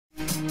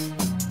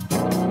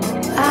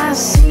I'll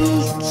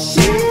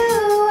seek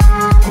you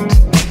out,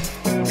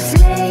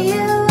 flay you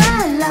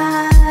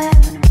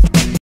alive.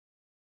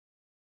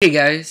 Hey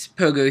guys,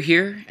 Pogo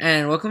here,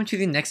 and welcome to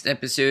the next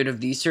episode of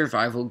the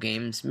Survival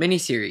Games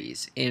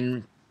miniseries.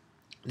 In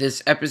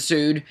this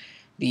episode,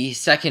 the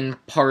second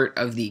part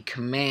of the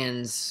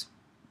commands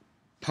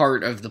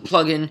part of the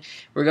plugin,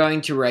 we're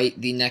going to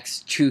write the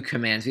next two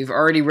commands. We've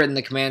already written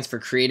the commands for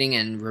creating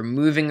and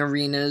removing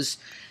arenas.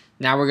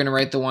 Now we're going to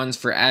write the ones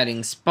for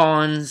adding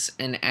spawns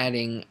and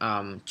adding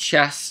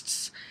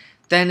chests.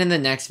 Then in the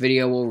next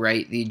video we'll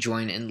write the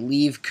join and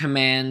leave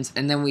commands,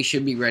 and then we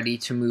should be ready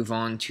to move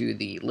on to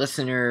the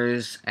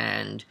listeners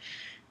and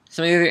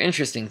some of the other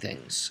interesting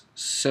things.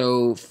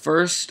 So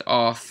first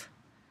off,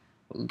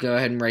 we'll go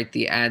ahead and write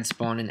the add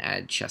spawn and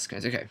add chest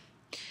commands. Okay,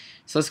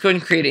 so let's go ahead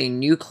and create a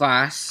new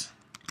class.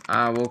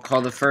 We'll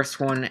call the first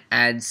one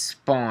add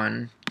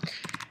spawn.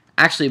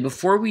 Actually,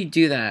 before we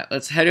do that,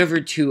 let's head over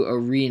to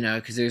arena,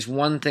 because there's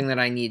one thing that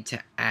I need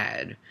to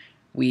add.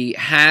 We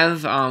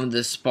have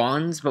the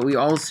spawns, but we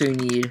also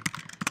need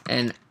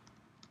an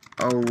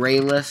array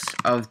list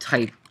of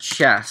type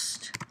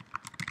chest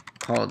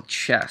called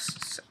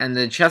chests. And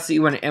the chest that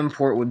you want to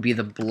import would be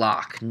the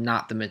block,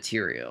 not the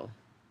material.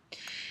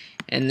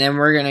 And then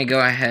we're going to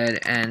go ahead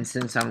and,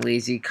 since I'm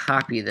lazy,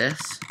 copy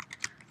this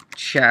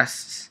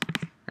chests.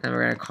 And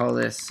we're going to call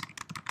this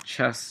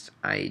chest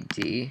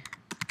ID.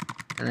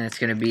 And then it's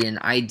going to be an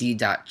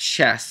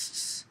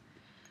id.chests.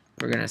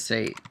 We're going to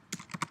say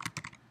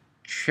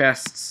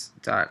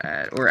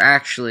chests.add. Or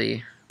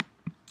actually,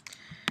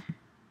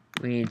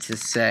 we need to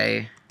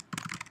say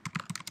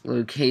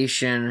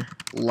location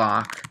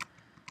lock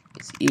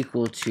is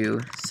equal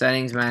to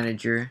settings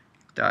manager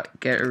dot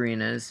get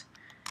arenas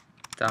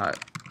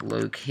dot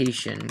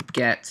location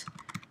get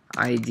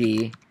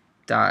id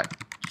dot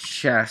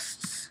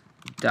chests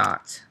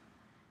dot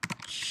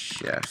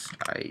chest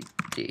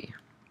ID.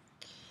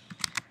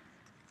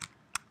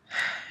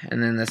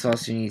 And then this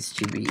also needs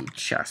to be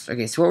chest.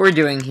 Okay, so what we're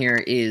doing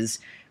here is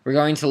we're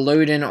going to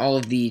load in all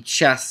of the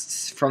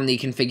chests from the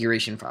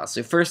configuration file.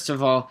 So first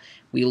of all,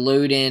 we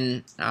load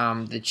in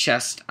the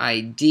chest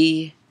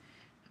ID.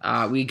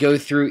 We go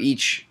through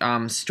each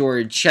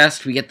stored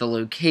chest. We get the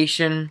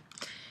location.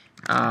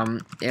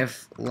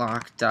 If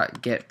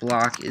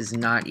lock.getBlock is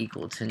not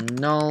equal to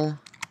null,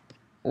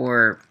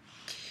 or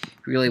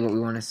really what we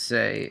want to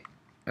say,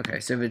 okay,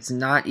 so if it's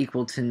not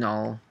equal to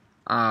null,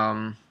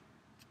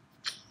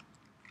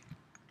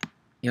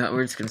 you know what,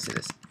 we're just going to say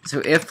this.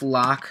 So if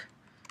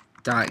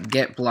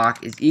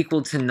lock.getBlock is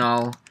equal to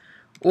null,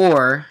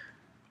 or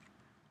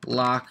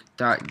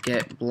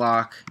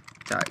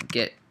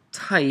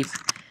lock.getBlock.getType,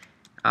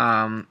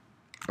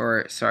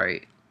 or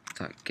sorry,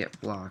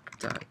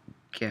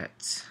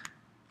 .getBlock.get,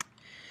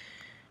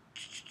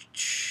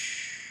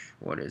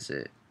 what is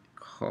it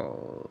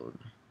called?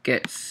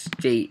 Get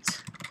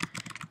state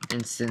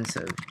instance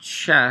of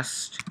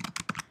chest.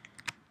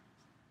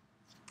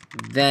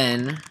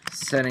 Then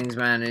settings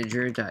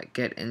manager dot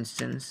get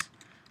instance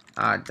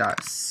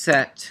dot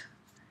set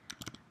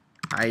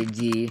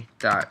id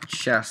dot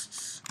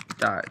chests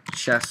dot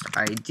chest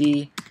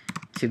ID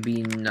to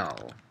be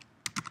null.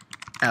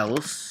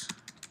 Else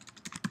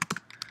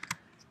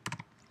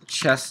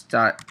chest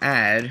dot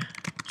add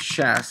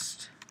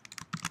chest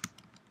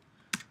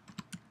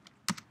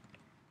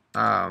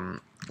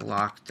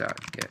lock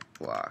dot get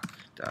block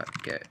dot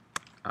get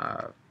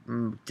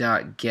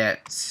dot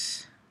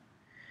get.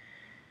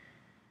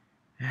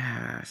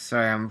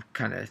 Sorry, I'm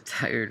kind of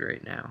tired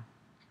right now.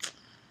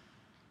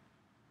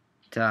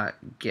 Dot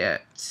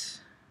get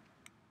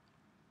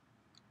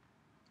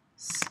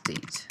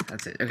state.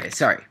 That's it. Okay,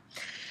 sorry.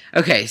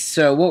 Okay,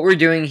 so what we're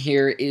doing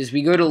here is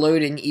we go to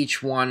load in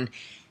each one.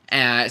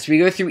 So we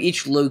go through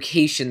each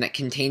location that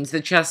contains the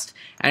chest,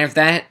 and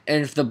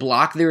if the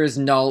block there is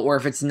null, or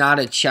if it's not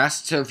a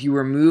chest, so if you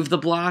remove the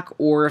block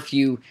or if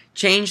you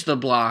change the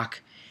block,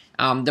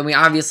 then we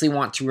obviously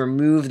want to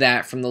remove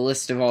that from the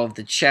list of all of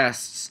the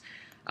chests.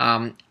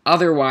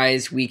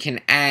 Otherwise, we can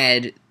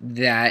add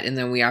that, and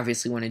then we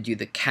obviously want to do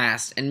the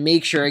cast, and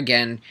make sure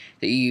again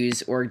that you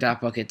use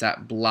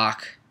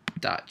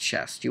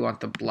org.bucket.block.chest. You want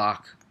the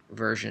block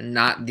version,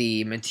 not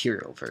the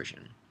material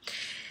version.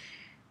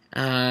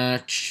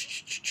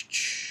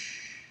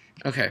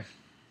 Okay,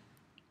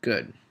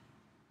 good.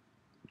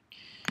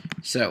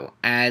 So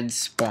add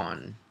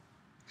spawn.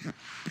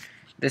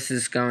 This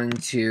is going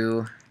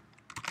to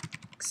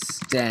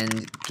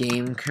extend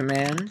game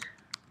command,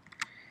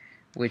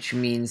 which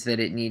means that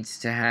it needs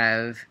to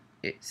have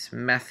its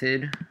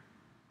method,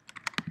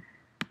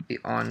 the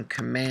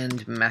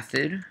onCommand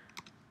method,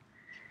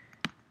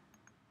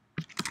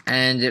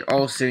 and it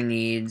also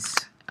needs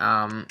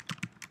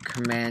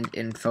command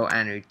info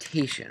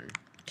annotation.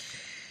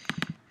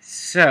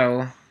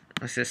 So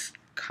let's just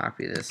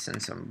copy this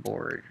since I'm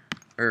bored,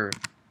 or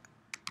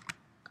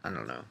I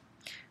don't know.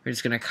 We're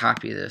just going to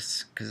copy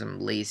this because I'm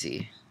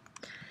lazy.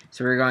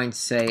 So we're going to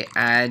say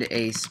add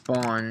a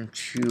spawn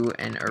to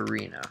an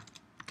arena.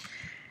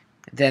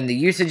 Then the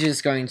usage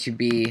is going to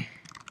be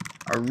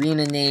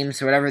arena name,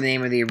 so whatever the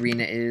name of the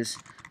arena is,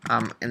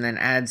 and then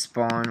add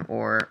spawn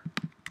or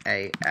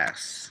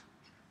AS,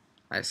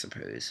 I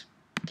suppose.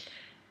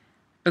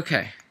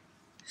 Okay,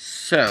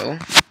 so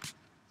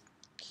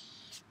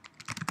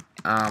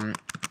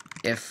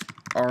if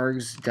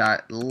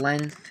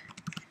args.length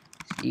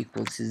is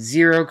equal to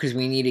 0, because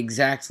we need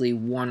exactly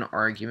one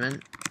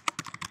argument,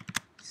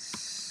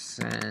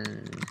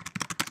 send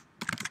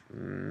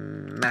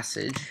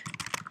message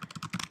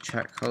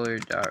check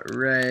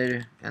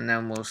color.red, and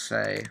then we'll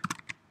say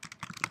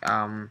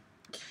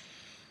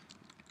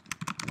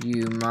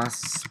you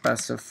must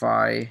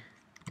specify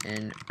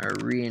an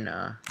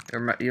arena,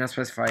 or you must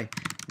specify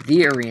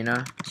the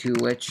arena to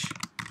which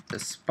the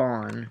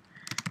spawn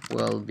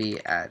will be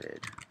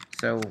added.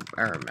 So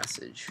error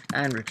message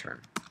and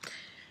return.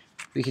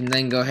 We can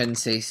then go ahead and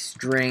say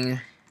string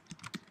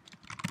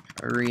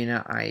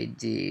arena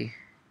ID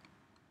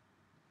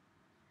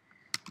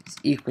is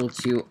equal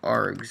to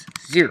args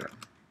 0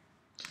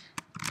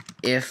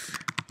 if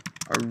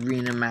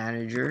arena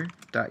manager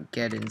dot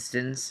get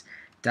instance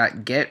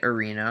dot get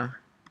arena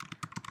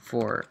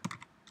for,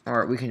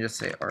 or we can just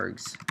say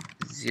args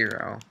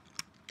 0.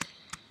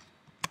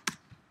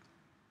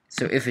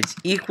 So if it's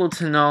equal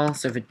to null,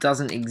 so if it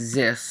doesn't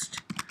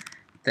exist,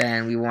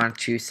 then we want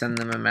to send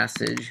them a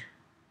message.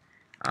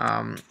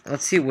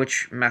 Let's see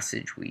which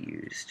message we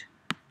used.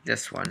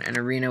 This one. An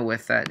arena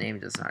with that name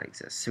does not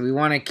exist. So we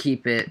want to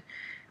keep it,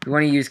 we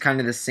want to use kind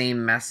of the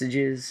same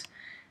messages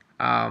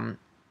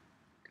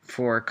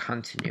for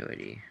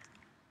continuity.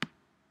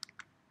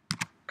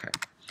 Okay.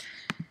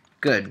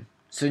 Good.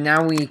 So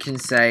now we can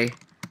say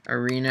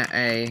arena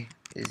A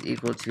is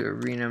equal to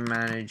arena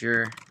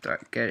manager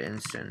dot get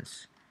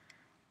instance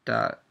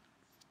dot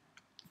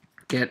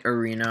get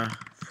arena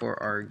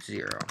for arg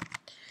 0.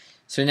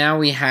 So now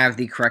we have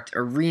the correct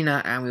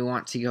arena, and we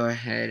want to go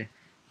ahead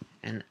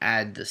and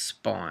add the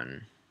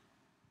spawn.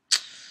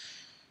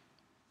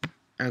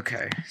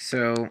 Okay,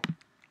 so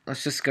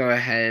let's just go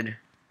ahead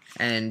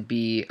and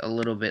be a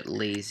little bit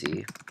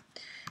lazy.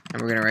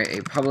 And we're going to write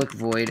a public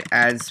void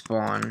add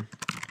spawn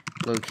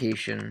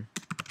location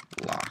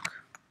lock.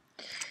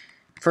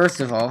 First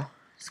of all,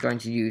 it's going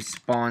to use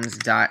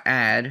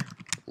spawns.add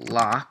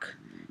lock.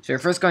 So we're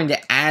first going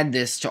to add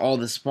this to all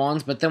the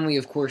spawns, but then we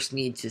of course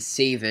need to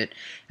save it.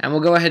 And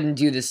we'll go ahead and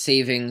do the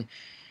saving.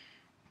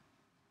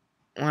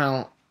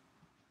 Well,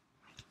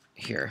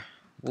 here.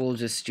 We'll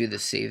just do the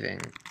saving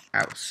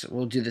out. So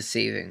we'll do the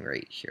saving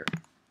right here.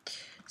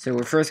 So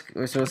we're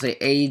supposed to say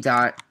a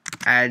dot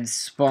add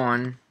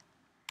spawn,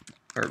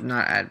 or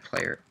not add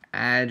player,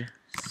 add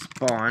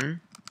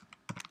spawn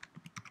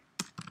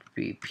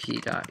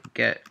bp dot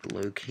get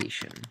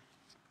location.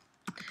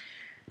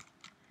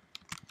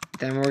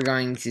 Then we're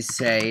going to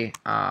say,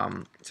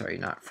 sorry,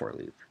 not for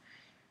loop.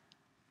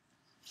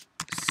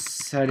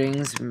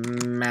 Settings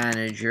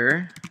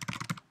manager.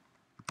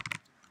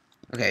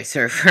 Okay,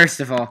 so first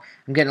of all,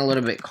 I'm getting a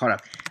little bit caught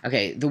up.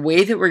 Okay, the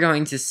way that we're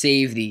going to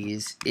save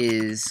these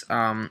is,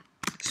 so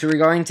we're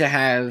going to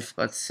have,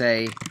 let's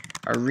say,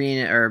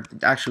 arena, or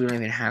actually we don't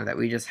even have that.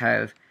 We just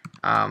have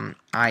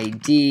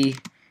ID,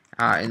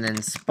 and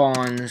then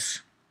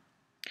spawns.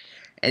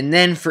 And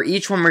then for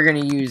each one, we're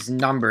going to use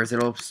numbers.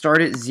 It'll start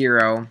at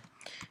 0.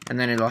 And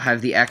then it'll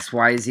have the X,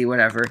 Y, Z,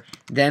 whatever,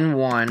 then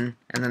 1,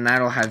 and then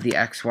that'll have the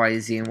X, Y,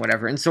 Z, and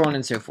whatever, and so on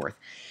and so forth.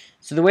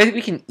 So the way that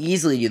we can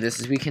easily do this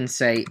is we can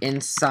say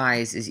in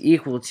size is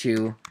equal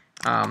to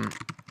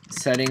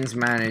settings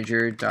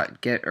manager dot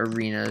get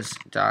arenas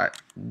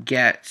dot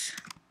get,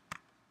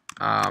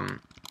 and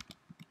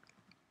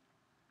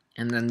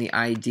then the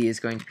ID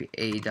is going to be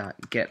a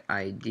dot get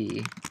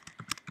ID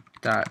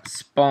dot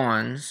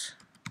spawns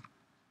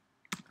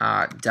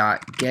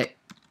dot get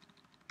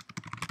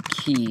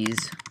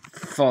keys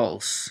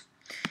false,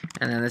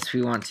 and then this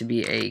we want to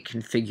be a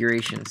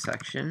configuration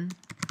section.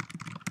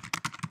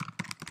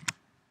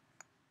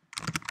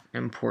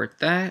 Import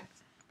that,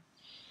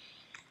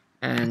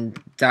 and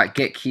dot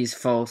get keys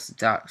false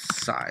dot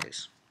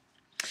size.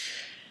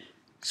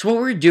 So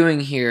what we're doing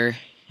here,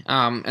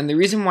 and the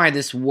reason why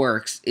this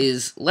works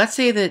is, let's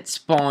say that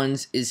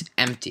spawns is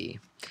empty.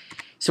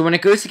 So when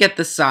it goes to get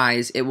the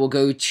size, it will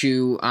go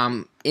to,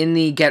 in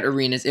the get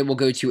arenas, it will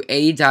go to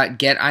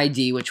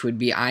a.getID, which would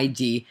be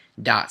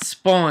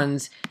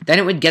id.spawns, then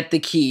it would get the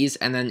keys,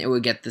 and then it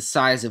would get the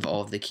size of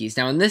all of the keys.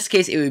 Now in this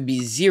case, it would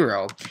be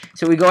 0.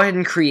 So we go ahead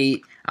and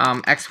create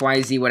x,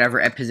 y, z,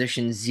 whatever, at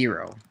position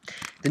 0.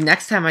 The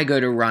next time I go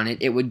to run it,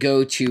 it would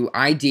go to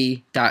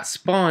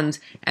id.spawns,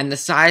 and the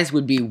size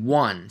would be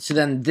 1. So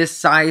then this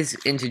size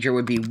integer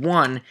would be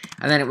 1,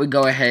 and then it would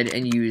go ahead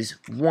and use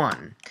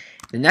 1.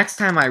 The next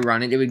time I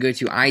run it, it would go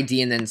to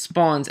ID and then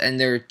spawns, and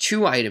there are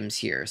 2 items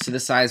here, so the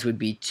size would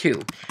be 2.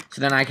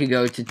 So then I could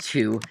go to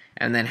 2,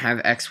 and then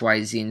have X,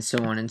 Y, Z, and so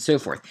on and so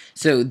forth.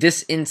 So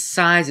this in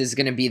size is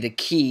going to be the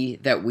key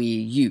that we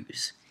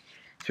use.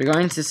 So we're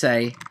going to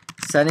say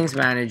settings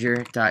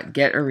manager dot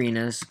get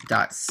arenas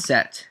dot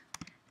set.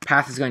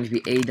 Path is going to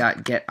be a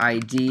dot get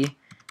ID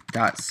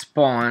dot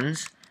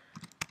spawns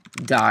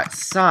dot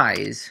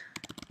size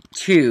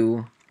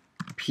to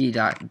p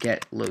dot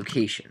get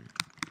location.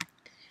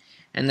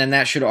 and then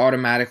that should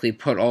automatically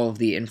put all of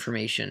the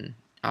information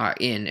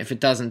in. If it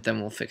doesn't,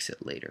 then we'll fix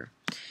it later.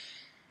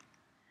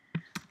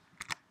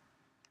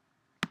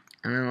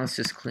 And then let's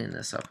just clean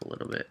this up a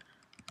little bit,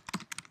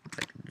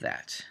 like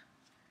that.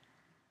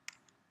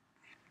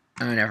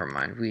 Oh, never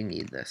mind, we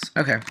need this.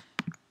 Okay.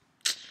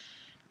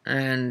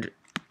 And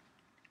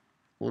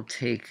we'll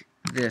take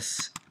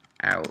this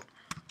out,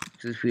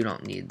 because we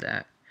don't need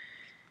that.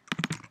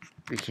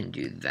 We can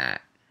do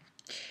that.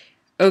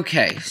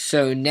 Okay,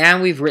 so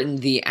now we've written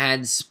the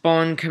add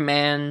spawn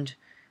command,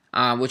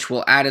 which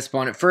will add a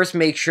spawn. At first,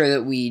 make sure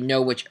that we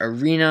know which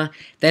arena,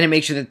 then it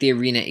makes sure that the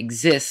arena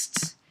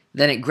exists,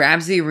 then it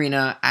grabs the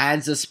arena,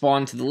 adds a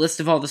spawn to the list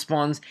of all the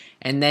spawns,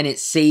 and then it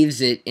saves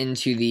it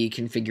into the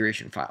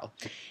configuration file.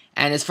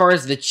 And as far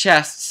as the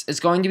chests, it's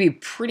going to be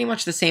pretty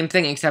much the same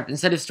thing, except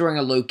instead of storing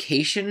a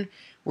location,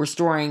 we're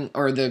storing,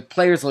 or the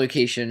player's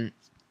location,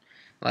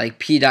 like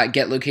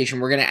p.get location,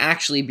 we're going to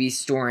actually be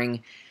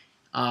storing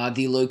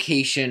the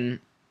location,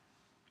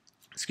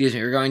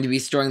 we're going to be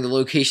storing the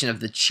location of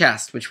the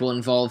chest, which will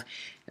involve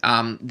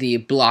the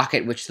block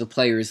at which the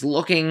player is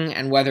looking,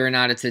 and whether or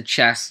not it's a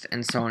chest,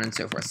 and so on and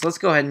so forth. So let's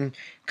go ahead and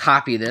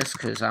copy this,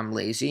 because I'm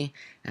lazy,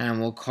 and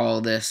we'll call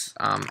this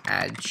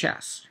add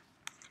chest.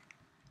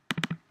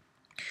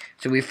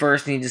 So we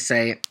first need to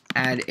say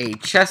add a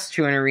chest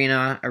to an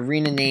arena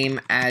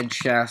name, add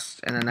chest,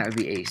 and then that would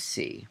be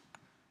AC.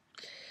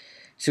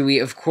 So we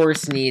of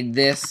course need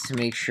this to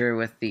make sure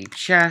with the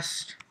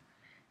chest,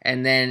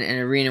 and then an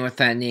arena with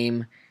that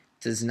name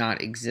does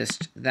not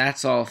exist.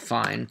 That's all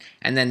fine.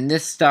 And then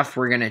this stuff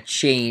we're going to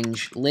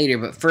change later,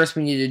 but first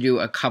we need to do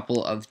a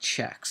couple of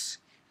checks.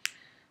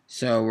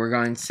 So we're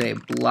going to say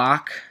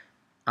block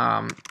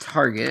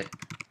target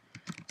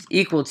is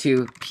equal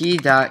to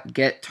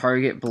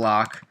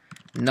p.getTargetBlock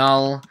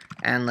null,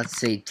 and let's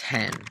say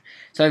 10.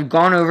 So I've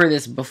gone over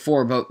this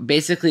before, but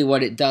basically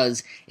what it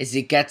does is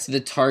it gets the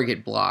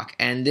target block,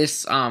 and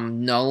this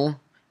null,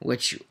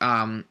 which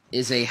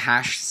is a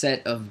hash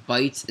set of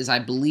bytes, is I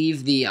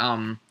believe the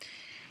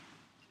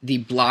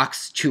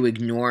blocks to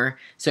ignore.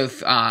 So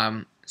if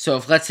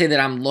let's say that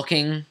I'm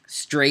looking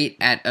straight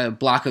at a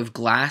block of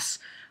glass,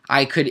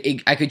 I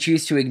could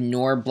choose to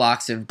ignore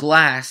blocks of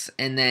glass,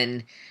 and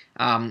then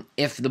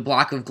if the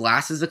block of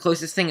glass is the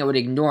closest thing, it would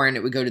ignore and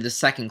it would go to the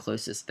second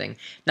closest thing.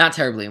 Not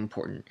terribly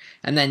important.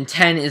 And then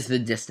 10 is the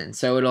distance,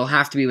 so it'll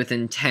have to be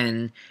within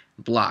 10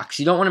 blocks.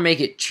 You don't want to make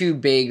it too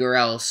big, or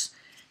else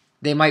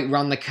they might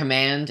run the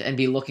command and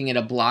be looking at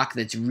a block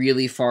that's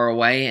really far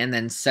away and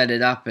then set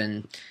it up,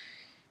 and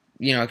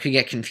it could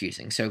get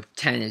confusing. So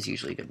 10 is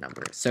usually a good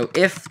number. So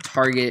if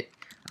target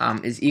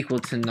is equal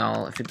to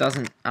null, if it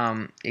doesn't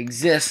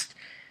exist,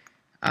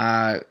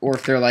 or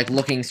if they're like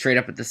looking straight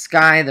up at the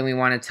sky, then we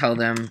want to tell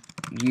them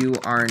you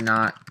are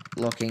not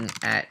looking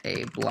at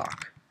a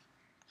block.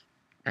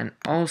 And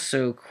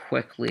also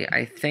quickly,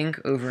 I think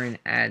over in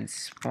add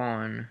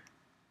spawn,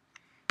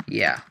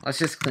 yeah, let's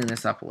just clean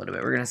this up a little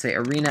bit. We're going to say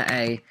arena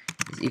A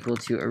is equal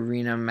to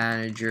arena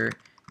manager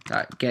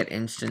dot get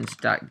instance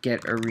dot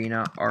get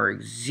arena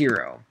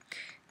arg0.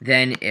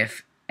 Then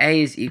if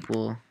A is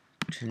equal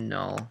to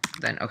null,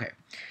 then okay.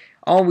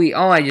 All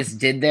I just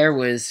did there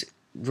was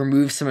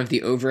remove some of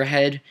the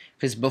overhead,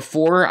 because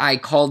before I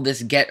called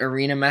this get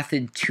arena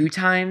method 2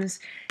 times,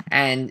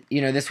 and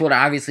this would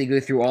obviously go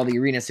through all the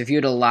arenas. So if you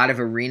had a lot of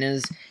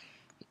arenas,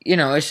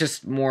 it's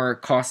just more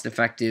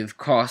cost-effective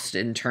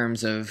in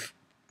terms of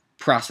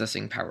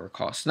processing power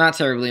cost. Not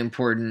terribly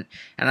important,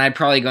 and I'd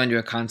probably go into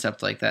a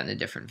concept like that in a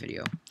different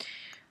video.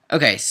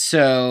 Okay,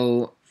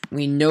 so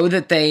we know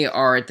that they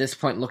are at this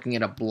point looking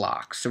at a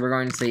block. So we're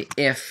going to say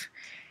if.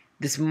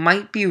 This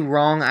might be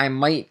wrong. I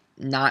might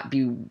not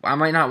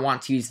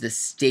want to use the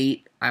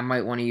state. I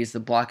might want to use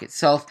the block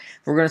itself.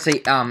 We're going to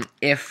say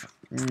if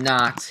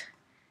not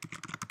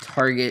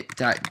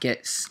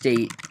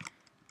target.getState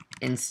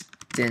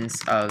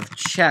instance of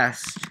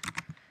chest,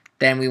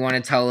 then we want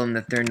to tell them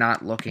that they're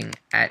not looking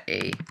at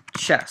a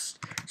chest.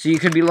 So you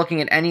could be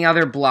looking at any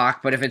other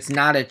block, but if it's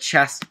not a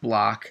chest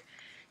block,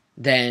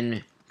 then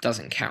it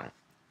doesn't count.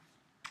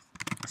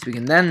 So we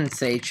can then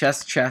say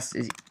chest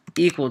is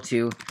equal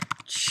to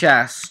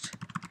chest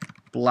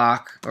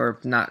block, or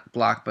not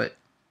block, but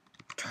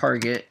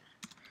target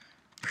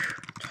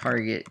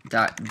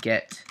dot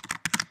get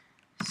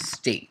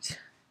state.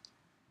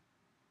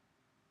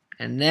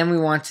 And then we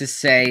want to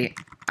say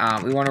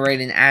we want to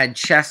write an add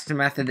chest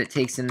method that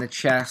takes in the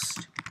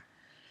chest,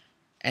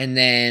 and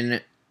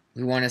then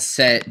we want to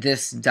set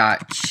this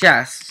dot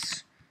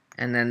chests,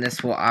 and then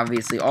this will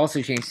obviously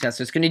also change chest.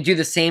 So it's going to do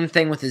the same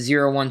thing with the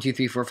 0, 1, 2,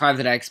 3, 4, 5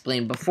 that I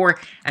explained before.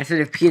 And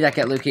instead of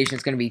p.getLocation,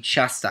 it's going to be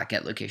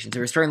chest.getLocation. So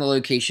we're storing the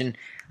location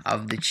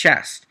of the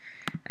chest.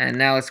 And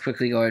now let's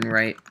quickly go ahead and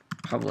write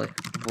public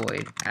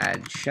void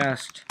add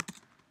chest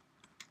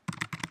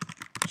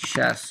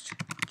chest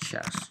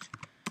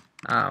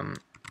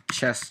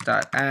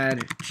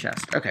chest.add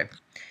chest. Okay.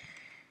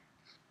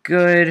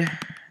 Good.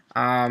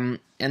 And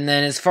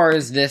then as far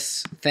as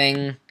this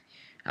thing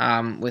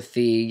with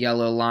the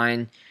yellow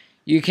line,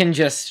 you can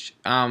just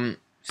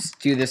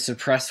do the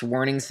suppress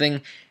warnings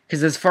thing,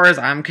 Because as far as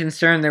I'm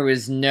concerned, there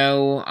was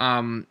no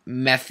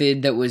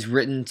method that was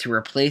written to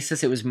replace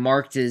this. It was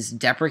marked as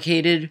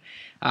deprecated,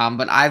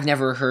 but I've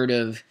never heard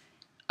of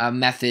a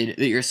method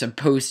that you're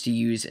supposed to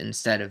use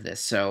instead of this.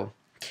 So,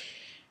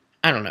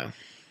 I don't know.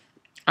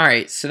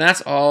 Alright, so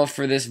that's all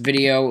for this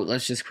video.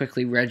 Let's just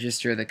quickly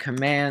register the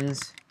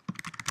commands.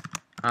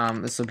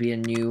 This will be a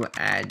new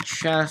add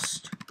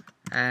chest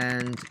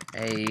and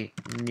a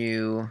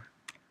new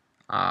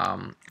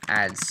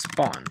add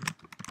spawn.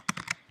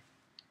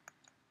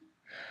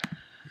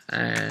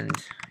 And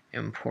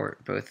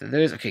import both of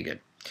those. Okay, good.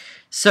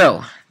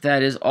 So,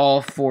 that is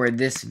all for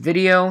this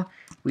video.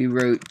 We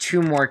wrote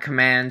 2 more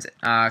commands.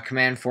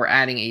 Command for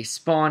adding a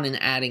spawn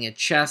and adding a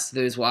chest.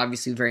 Those will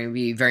obviously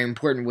be very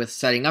important with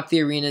setting up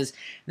the arenas.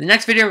 In the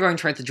next video, we're going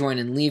to try to join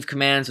and leave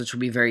commands, which will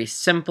be very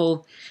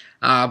simple.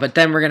 But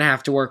then we're going to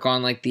have to work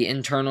on like the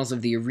internals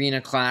of the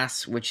arena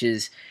class, which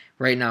is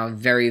right now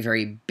very,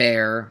 very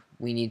bare.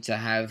 We need to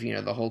have, you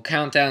know, the whole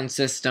countdown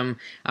system.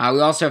 We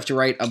also have to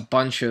write a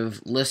bunch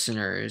of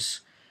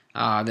listeners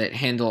that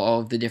handle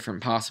all of the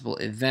different possible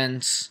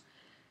events.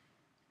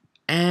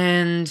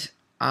 And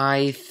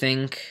I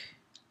think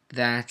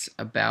that's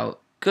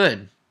about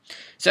good.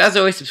 So as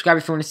always, subscribe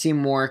if you want to see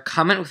more.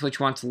 Comment with what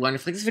you want to learn.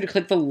 If you like this video,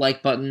 click the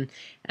like button.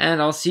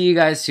 And I'll see you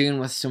guys soon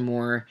with some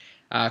more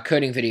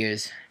coding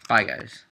videos. Bye, guys.